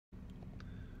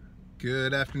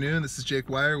Good afternoon. This is Jake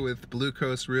Wyer with Blue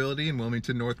Coast Realty in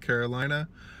Wilmington, North Carolina.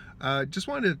 Just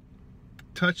wanted to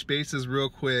touch bases real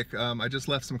quick. I just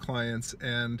left some clients,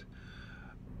 and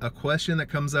a question that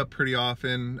comes up pretty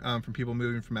often from people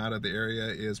moving from out of the area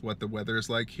is what the weather is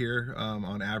like here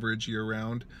on average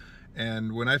year-round.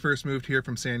 And when I first moved here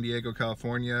from San Diego,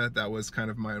 California, that was kind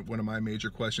of one of my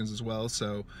major questions as well.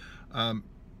 So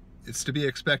it's to be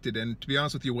expected, and to be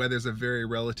honest with you, weather is a very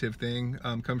relative thing.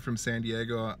 Coming from San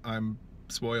Diego, I'm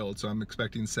spoiled, so I'm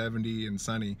expecting 70 and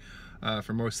sunny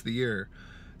for most of the year.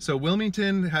 So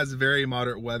Wilmington has very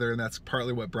moderate weather, and that's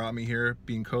partly what brought me here,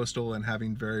 being coastal and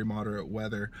having very moderate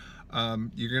weather.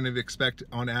 You're going to expect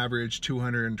on average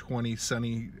 220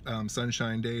 sunny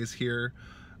sunshine days here.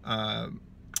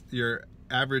 Your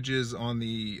averages on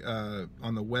the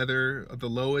weather, the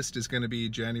lowest is going to be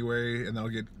January, and that'll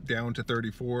get down to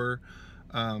 34.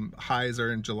 Highs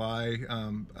are in July,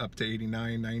 up to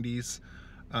 89, 90s.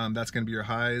 That's going to be your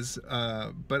highs.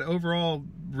 But overall,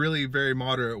 really very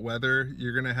moderate weather.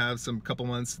 You're going to have some couple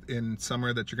months in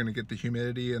summer that you're going to get the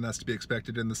humidity, and that's to be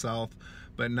expected in the south,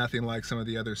 but nothing like some of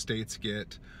the other states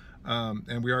get.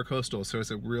 And we are coastal, so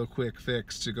it's a real quick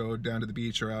fix to go down to the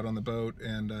beach or out on the boat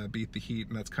and beat the heat,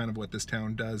 and that's kind of what this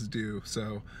town does do.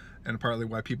 So, and partly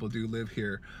why people do live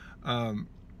here.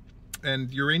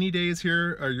 And your rainy days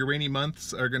here, or your rainy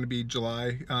months, are going to be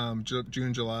July,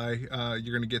 June, July.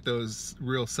 You're going to get those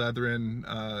real southern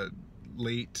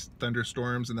late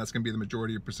thunderstorms, and that's going to be the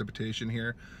majority of precipitation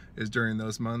here is during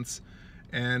those months.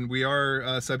 And we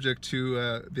are subject to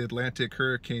the Atlantic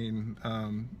hurricane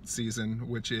season,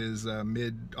 which is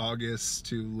mid-August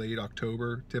to late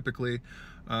October typically.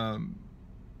 And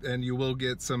you will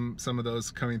get some of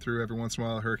those coming through every once in a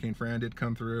while. Hurricane Fran did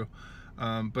come through.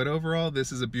 But overall,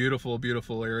 this is a beautiful,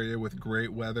 beautiful area with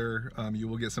great weather. You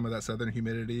will get some of that southern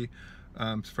humidity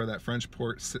for that French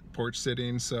porch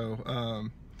sitting. So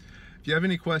if you have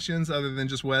any questions other than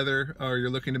just weather, or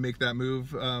you're looking to make that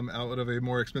move out of a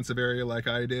more expensive area like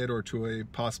I did, or to a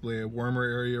possibly a warmer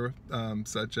area,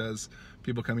 such as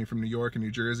people coming from New York and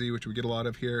New Jersey, which we get a lot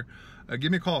of here,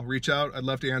 give me a call, reach out. I'd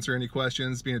love to answer any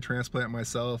questions. Being a transplant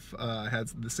myself, I had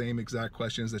the same exact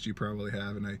questions that you probably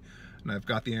have, and I've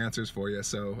got the answers for you.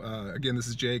 So again, this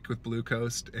is Jake with Blue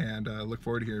Coast, and look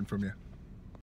forward to hearing from you.